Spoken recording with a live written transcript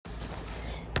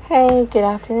Hey, good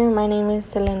afternoon. My name is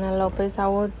Selena Lopez. I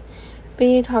will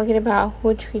be talking about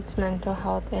who treats mental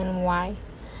health and why.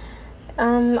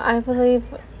 I believe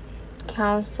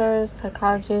counselors,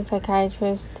 psychologists,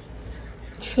 psychiatrists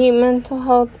treat mental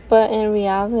health, but in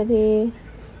reality,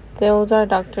 those are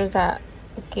doctors that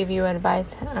give you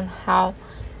advice on how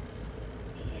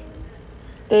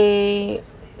they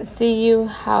see you,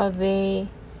 how they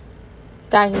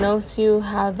diagnose you,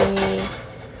 how they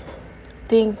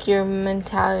think your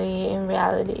mentality in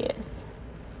reality is.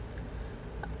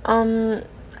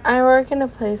 I work in a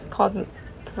place called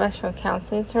Professional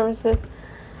Counseling Services.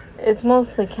 It's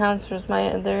mostly counselors.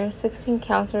 There are 16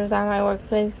 counselors at my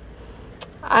workplace.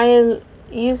 I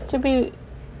used to be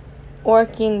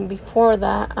working before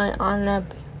that on a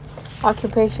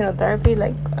occupational therapy,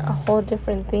 like a whole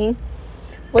different thing,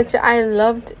 which I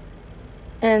loved,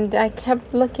 and I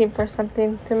kept looking for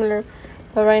something similar.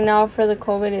 But right now, for the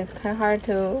COVID, it's kind of hard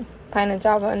to find a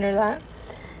job under that.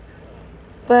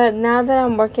 But now that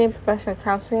I'm working in professional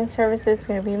counseling services, it's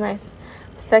going to be my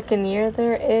second year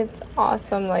there. It's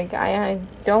awesome. Like, I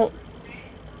don't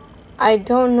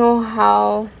know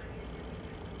how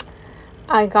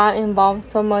I got involved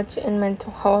so much in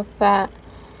mental health, that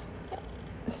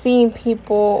seeing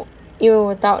people, even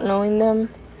without knowing them,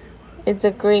 is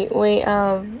a great way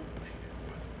of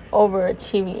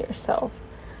overachieving yourself.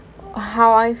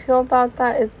 How I feel about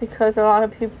that is because a lot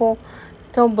of people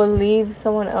don't believe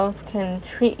someone else can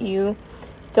treat you,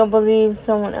 don't believe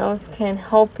someone else can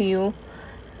help you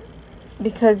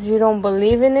because you don't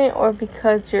believe in it, or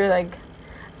because you're like,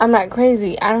 I'm not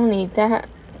crazy, I don't need that.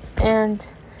 And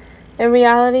in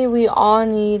reality, we all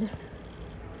need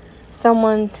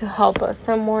someone to help us,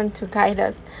 someone to guide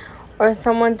us, or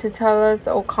someone to tell us,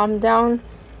 oh, calm down,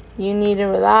 you need to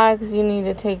relax, you need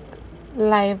to take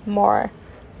life more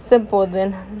simple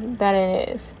than it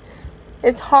is.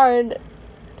 It's hard,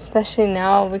 especially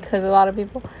now, because a lot of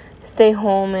people stay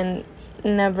home and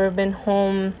never been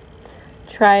home,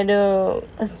 try to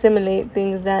assimilate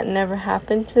things that never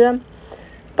happened to them.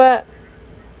 But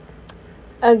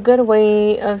a good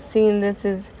way of seeing this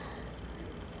is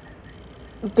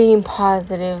being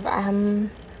positive.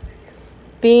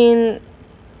 Being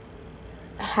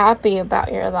happy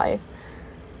about your life.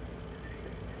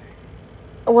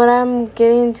 What I'm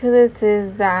getting to this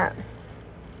is that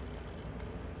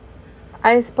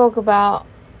I spoke about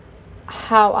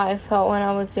how I felt when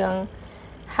I was young,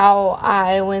 how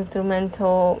I went through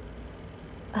mental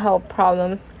health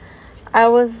problems.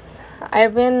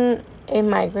 I've been a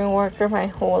migrant worker my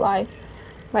whole life.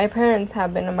 My parents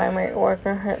have been a migrant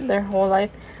worker their whole life.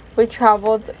 We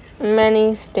traveled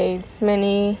many states,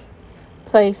 many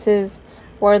places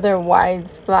where there are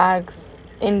whites, blacks,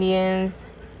 Indians.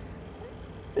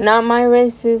 Not my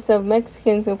races of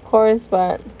Mexicans, of course,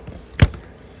 but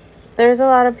there's a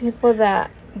lot of people that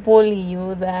bully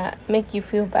you, that make you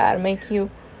feel bad, make you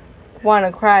want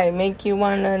to cry, make you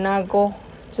want to not go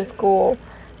to school,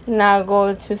 not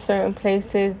go to certain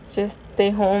places, just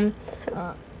stay home.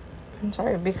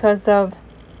 Because of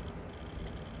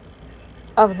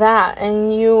that,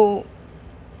 and you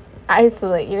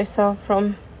isolate yourself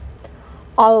from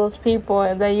all those people,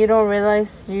 and that you don't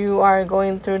realize you are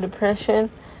going through depression,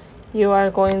 you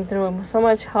are going through so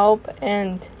much help.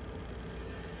 And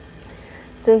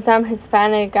since I'm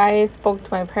Hispanic, I spoke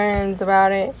to my parents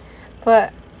about it,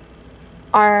 but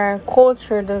our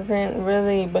culture doesn't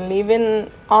really believe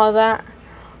in all that.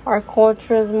 Our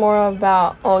culture is more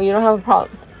about, oh, you don't have a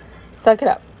problem, suck it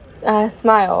up,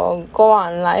 smile, go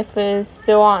on, life is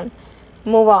still on,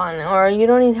 move on. Or you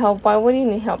don't need help. Why would you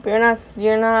need help? You're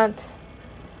not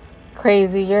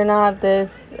crazy, you're not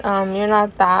this, you're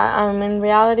not that. In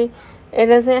reality, it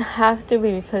doesn't have to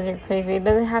be because you're crazy. It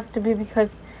doesn't have to be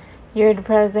because you're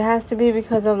depressed. It has to be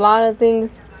because of a lot of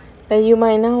things that you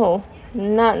might not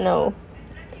know.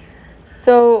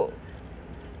 So,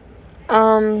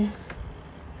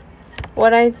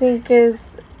 what I think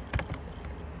is,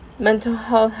 mental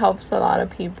health helps a lot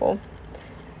of people.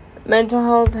 Mental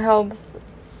health helps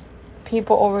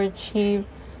people overachieve,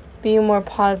 be more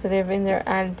positive in their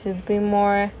attitudes, be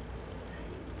more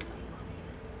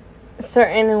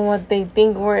certain in what they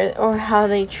think or how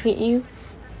they treat you.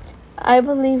 I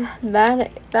believe that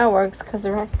works, because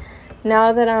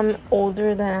now that I'm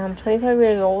older, that I'm 25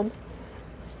 years old,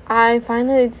 I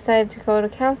finally decided to go to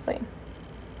counseling.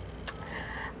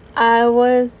 I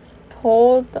was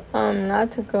told not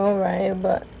to go, right?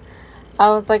 But I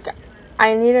was like,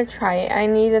 I need to try it. I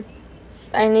need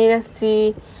to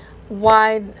see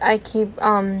why I keep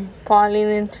falling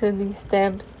into these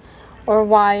steps, or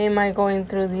why am I going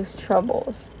through these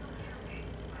troubles.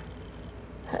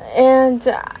 And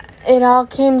it all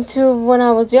came to when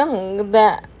I was young,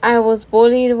 that I was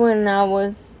bullied when I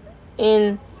was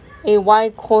in a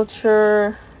white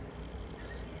culture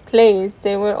place.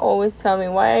 They would always tell me,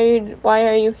 why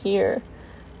are you here?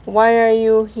 Why are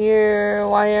you here?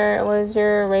 Was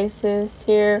your racist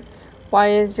here?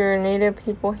 Why is your native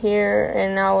people here?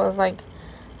 And I was like,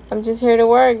 I'm just here to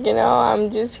work,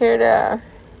 I'm just here to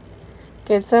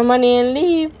get some money and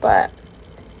leave. But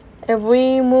if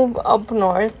we move up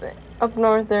north,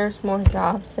 there's more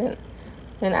jobs than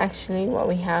actually what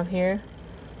we have here,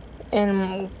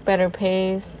 and better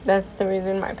pays. That's the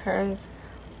reason my parents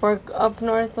work up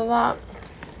north a lot.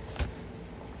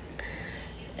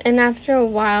 And after a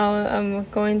while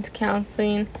of going to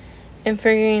counseling and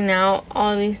figuring out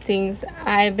all these things,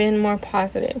 I've been more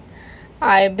positive.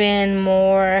 I've been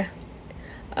more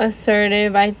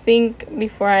assertive. I think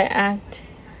before I act,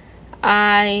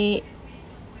 I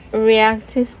react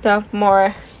to stuff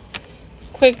more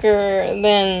quicker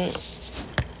than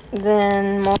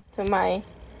most of my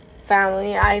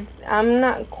family. I'm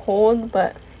not cold,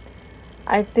 but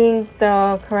I think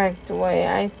the correct way.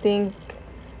 I think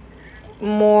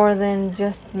more than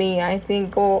just me. I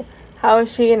think, oh, how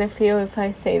is she gonna feel if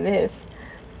I say this?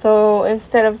 So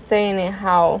instead of saying it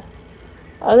how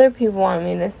other people want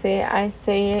me to say it, I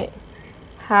say it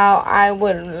how I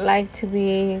would like to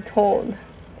be told.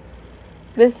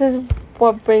 This is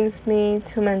what brings me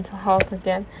to mental health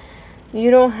again.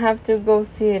 You don't have to go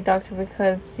see a doctor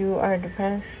because you are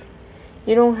depressed.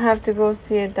 You don't have to go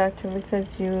see a doctor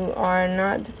because you are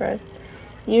not depressed.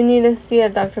 You need to see a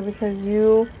doctor because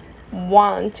you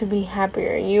want to be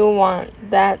happier. You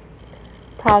want that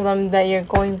problem that you're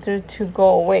going through to go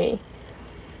away.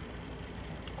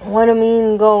 What do I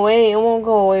mean go away? It won't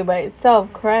go away by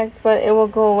itself, correct? But it will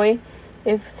go away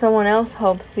if someone else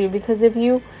helps you. Because if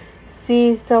you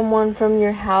see someone from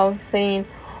your house saying,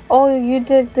 oh, you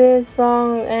did this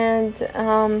wrong and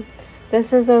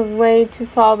this is a way to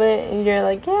solve it, and you're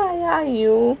like, yeah,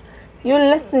 you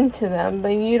listen to them, but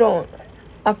you don't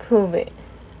approve it.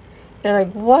 You're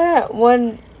like, what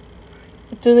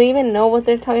do they even know what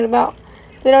they're talking about?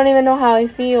 They don't even know how I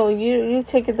feel. You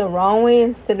take it the wrong way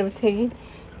instead of taking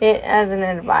it as an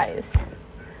advice.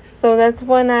 So that's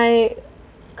when I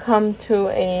come to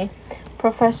a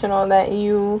professional that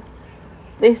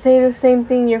they say the same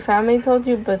thing your family told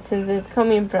you, but since it's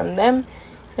coming from them,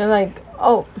 you're like,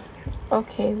 oh,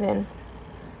 okay, then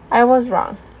I was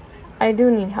wrong. I do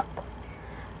need help.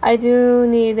 I do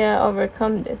need to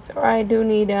overcome this, or I do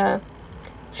need to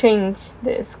change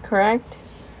this, correct?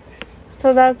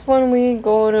 So that's when we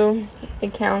go to a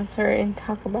counselor and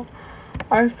talk about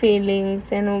our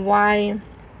feelings and why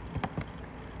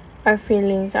our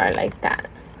feelings are like that.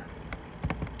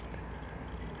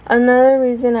 Another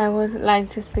reason I would like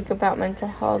to speak about mental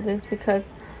health is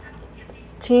because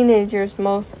teenagers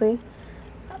mostly,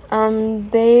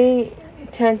 they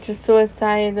tend to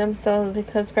suicide themselves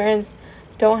because parents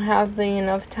don't have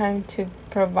enough time to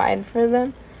provide for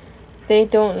them. They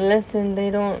don't listen.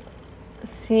 They don't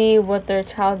see what their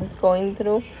child is going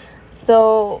through.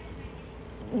 So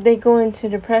they go into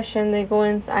depression. They go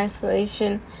into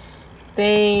isolation.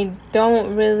 They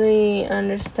don't really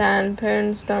understand.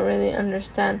 Parents don't really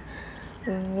understand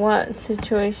what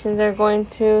situations they're going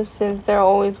to, since they're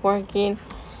always working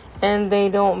and they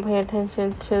don't pay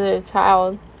attention to their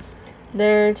child.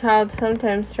 Their child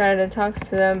sometimes try to talk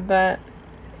to them, but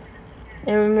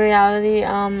in reality,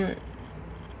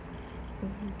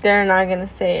 they're not gonna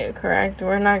say it, correct?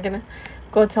 We're not gonna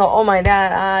go tell, oh, my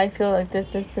dad, I feel like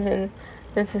this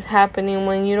is happening,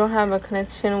 when you don't have a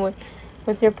connection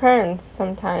with your parents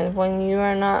sometimes, when you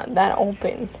are not that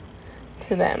open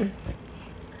to them.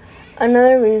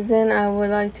 Another reason I would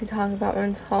like to talk about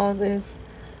mental health is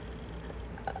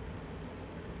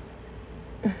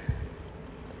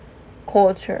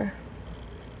culture.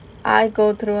 I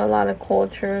go through a lot of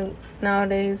culture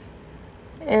nowadays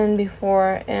and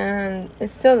before, and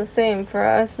it's still the same. For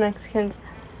us Mexicans,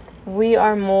 we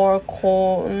are more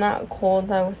not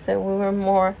cold, I would say. We were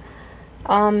more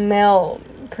male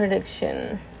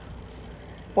prediction.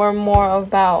 We're more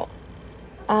about,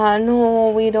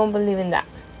 no, we don't believe in that.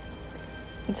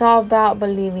 It's all about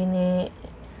believing it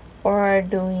or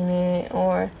doing it,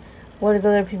 or what is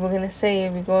other people going to say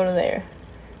if you go to there.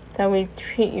 That we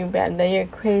treat you bad, that you're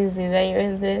crazy, that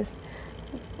you're this.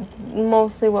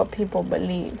 Mostly what people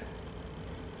believe.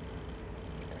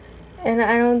 And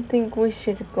I don't think we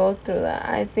should go through that.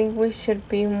 I think we should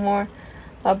be more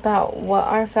about what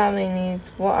our family needs,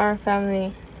 what our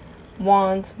family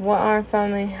wants, what our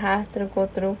family has to go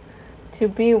through to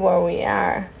be where we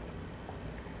are.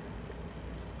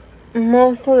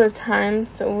 Most of the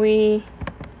times we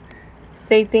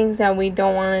say things that we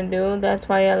don't want to do. That's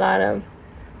why a lot of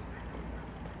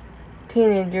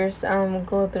teenagers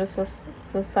go through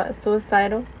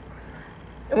suicidal.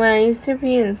 When I used to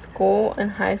be in school, in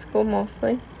high school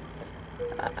mostly,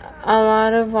 a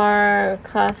lot of our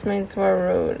classmates were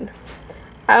rude.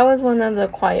 I was one of the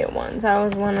quiet ones. I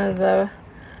was one of the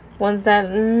ones that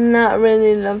not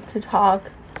really love to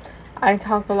talk. I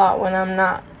talk a lot when I'm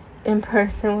not in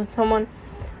person with someone.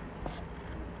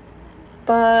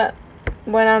 But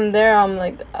when I'm there, I'm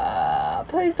like,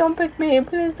 please don't pick me.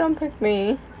 Please don't pick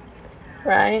me.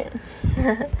 Right?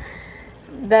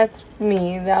 That's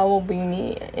me. That will be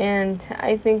me. And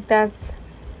I think that's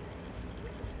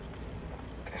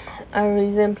a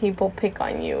reason people pick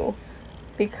on you.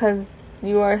 Because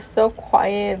you are so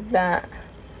quiet that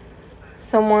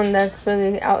someone that's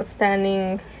really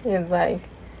outstanding is like,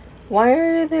 why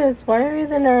are you this? Why are you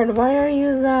the nerd? Why are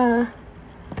you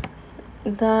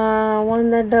the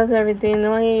one that does everything? Why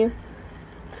are you?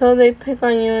 So they pick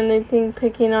on you, and they think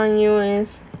picking on you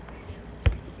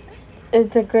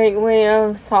it's a great way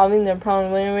of solving their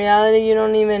problem. When in reality, you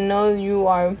don't even know you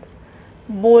are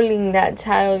bullying that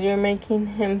child. You're making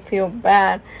him feel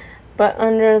bad. But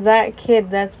under that kid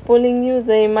that's bullying you,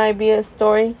 there might be a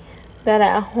story that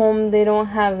at home they don't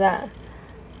have that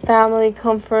family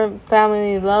comfort,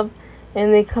 family love,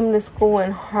 and they come to school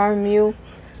and harm you.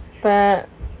 But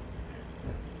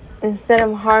instead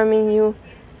of harming you,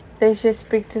 they should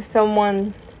speak to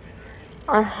someone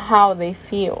on how they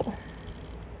feel,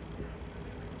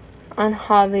 on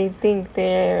how they think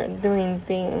they're doing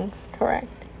things correct.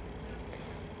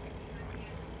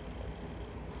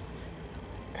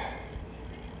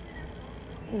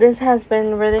 This has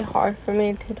been really hard for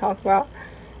me to talk about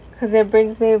because it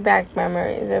brings me back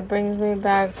memories. It brings me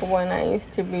back when I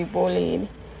used to be bullied.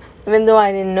 Even though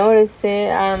I didn't notice it,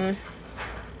 I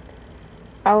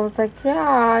was like, yeah,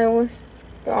 I was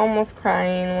almost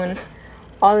crying when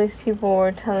all these people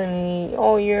were telling me,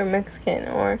 oh, you're Mexican,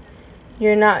 or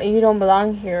you don't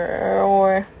belong here,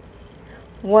 or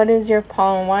what is your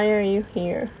problem? Why are you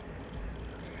here?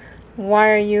 Why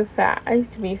are you fat? I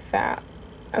used to be fat.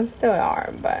 I'm still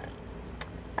are, but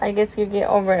I guess you get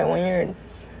over it when you're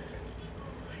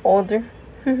older.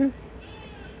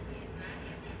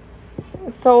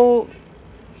 So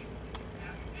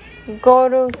go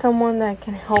to someone that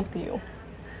can help you.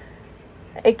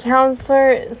 A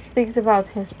counselor speaks about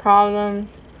his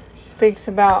problems, speaks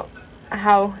about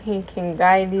how he can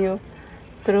guide you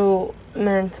through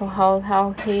mental health,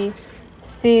 how he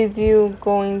sees you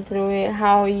going through it,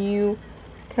 how you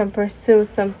can pursue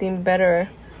something better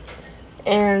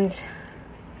and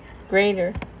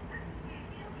greater.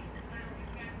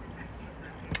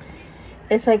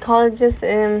 A psychologist,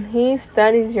 he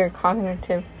studies your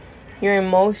cognitive, your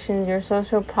emotions, your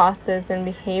social process and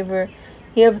behavior.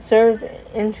 He observes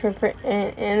and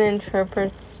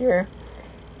interprets your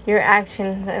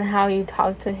actions and how you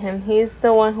talk to him. He's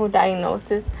the one who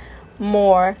diagnoses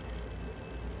more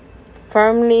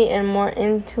firmly and more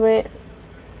into it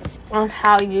on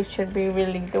how you should be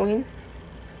really doing.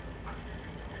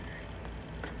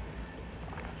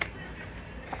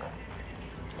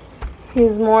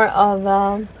 He's more of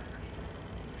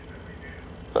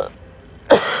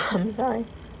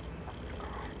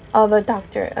of a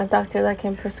doctor that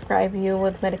can prescribe you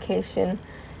with medication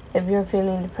if you're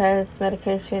feeling depressed,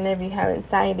 medication if you have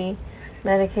anxiety,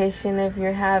 medication if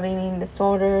you're having eating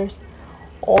disorders,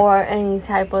 or any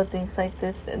type of things like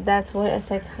this. That's what a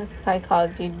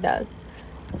psychology does.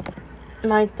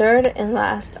 My third and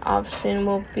last option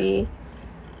will be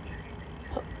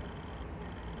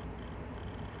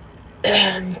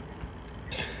a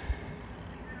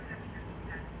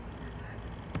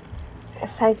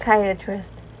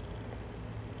psychiatrist.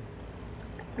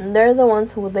 They're the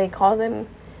ones who they call them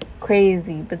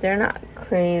crazy, but they're not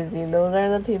crazy. Those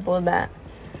are the people that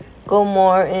go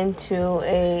more into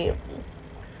a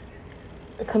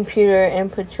computer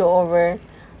and put you over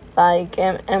like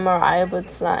MRI, but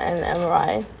it's not an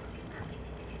MRI.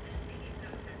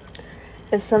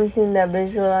 It's something that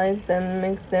visualizes them,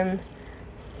 makes them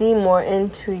see more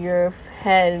into your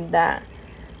head, that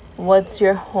what's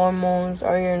your hormones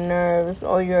or your nerves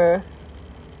or your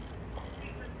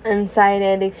anxiety,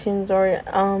 addictions, or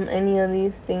any of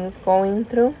these things going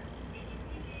through.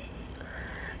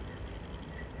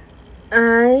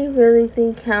 I really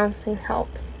think counseling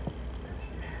helps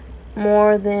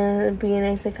more than being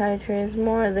a psychiatrist,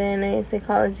 more than a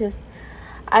psychologist.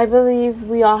 I believe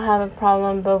we all have a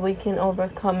problem, but we can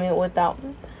overcome it without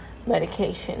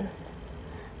medication.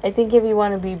 I think if you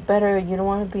want to be better, you don't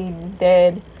want to be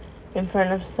dead in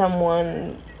front of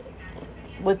someone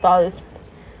with all this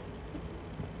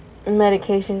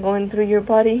medication going through your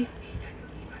body.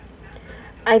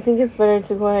 I think it's better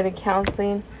to go ahead to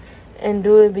counseling and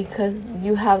do it because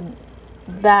you have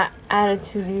that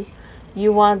attitude.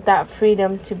 You want that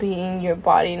freedom to be in your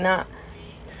body, not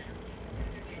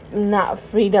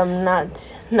freedom,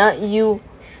 not you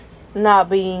not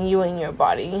being you in your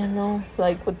body,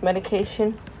 like with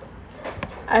medication.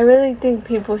 I really think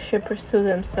people should pursue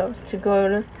themselves to go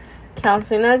to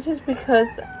counseling, not just because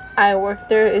I work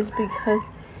there, it's because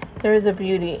there is a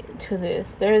beauty to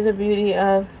this. There is a beauty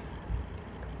of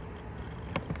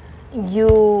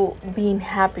you being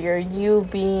happier, you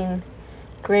being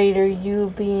greater,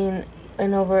 you being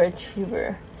an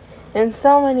overachiever in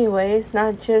so many ways,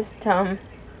 not just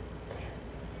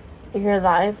your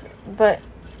life, but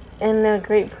in a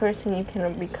great person you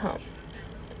can become,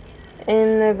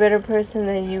 in a better person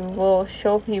that you will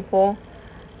show people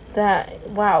that,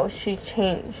 wow, she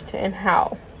changed, and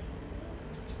how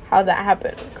that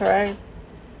happened, correct?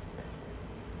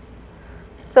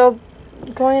 So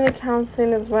going to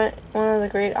counseling is one of the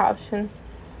great options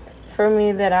for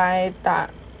me that I thought.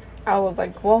 I was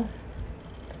like, well,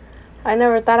 I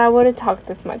never thought I would have talked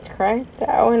this much, correct?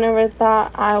 I never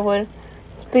thought I would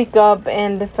speak up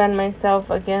and defend myself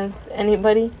against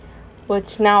anybody,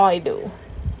 which now I do.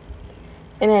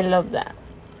 And I love that.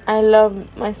 I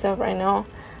love myself right now.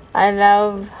 I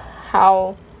love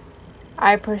how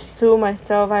I pursue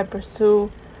myself. I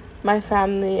pursue my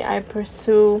family. I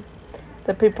pursue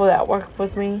the people that work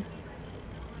with me.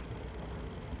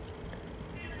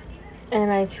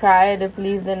 And I try to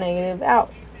leave the negative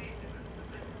out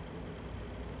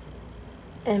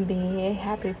and be a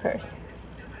happy person.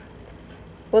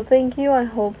 Well, thank you. I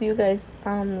hope you guys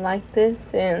like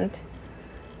this, and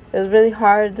it was really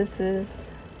hard. This is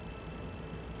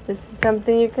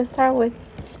something you can start with.